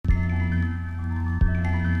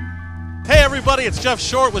everybody, it's Geoff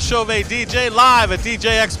Short with CHAUVET DJ live at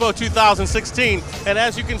DJ Expo 2016. And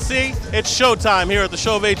as you can see, it's showtime here at the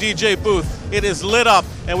CHAUVET DJ booth. It is lit up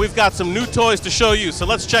and we've got some new toys to show you, so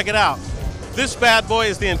let's check it out. This bad boy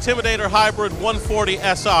is the Intimidator Hybrid 140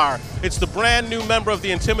 SR. It's the brand new member of the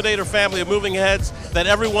Intimidator family of moving heads that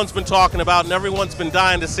everyone's been talking about and everyone's been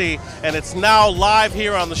dying to see, and it's now live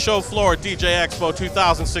here on the show floor at DJ Expo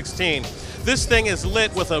 2016. This thing is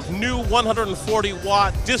lit with a new 140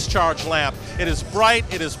 watt discharge lamp. It is bright,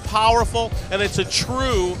 it is powerful, and it's a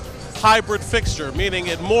true hybrid fixture, meaning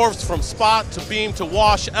it morphs from spot to beam to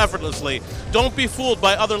wash effortlessly. Don't be fooled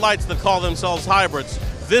by other lights that call themselves hybrids.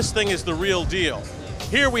 This thing is the real deal.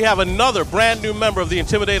 Here we have another brand new member of the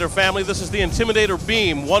Intimidator family. This is the Intimidator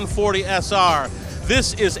Beam 140 SR.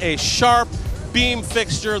 This is a sharp beam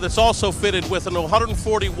fixture that's also fitted with an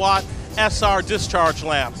 140 watt SR discharge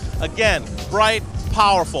lamp. Again, bright,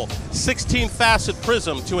 powerful, 16 facet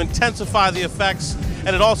prism to intensify the effects,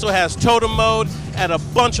 and it also has totem mode and a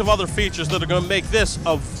bunch of other features that are going to make this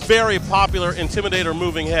a very popular Intimidator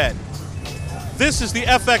moving head. This is the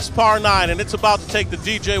FX Par 9, and it's about to take the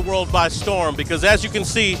DJ world by storm because, as you can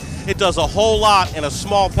see, it does a whole lot in a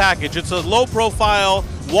small package. It's a low-profile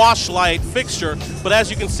wash light fixture, but as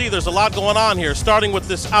you can see, there's a lot going on here, starting with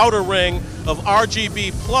this outer ring of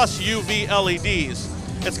RGB plus UV LEDs.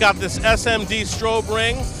 It's got this SMD strobe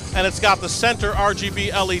ring, and it's got the center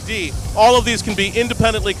RGB LED. All of these can be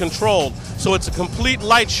independently controlled, so it's a complete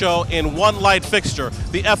light show in one light fixture,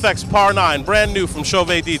 the FX Par 9, brand new from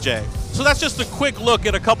CHAUVET DJ. So that's just a quick look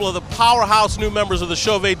at a couple of the powerhouse new members of the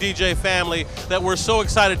CHAUVET DJ family that we're so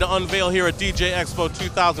excited to unveil here at DJ Expo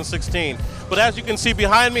 2016. But as you can see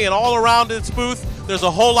behind me and all around its booth, there's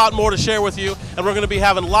a whole lot more to share with you, and we're going to be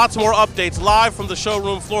having lots more updates live from the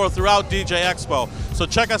showroom floor throughout DJ Expo. So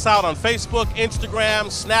check us out on Facebook, Instagram,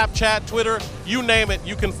 Snapchat, Twitter, you name it,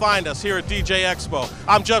 you can find us here at DJ Expo.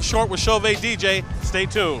 I'm Geoff Short with CHAUVET DJ. Stay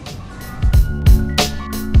tuned.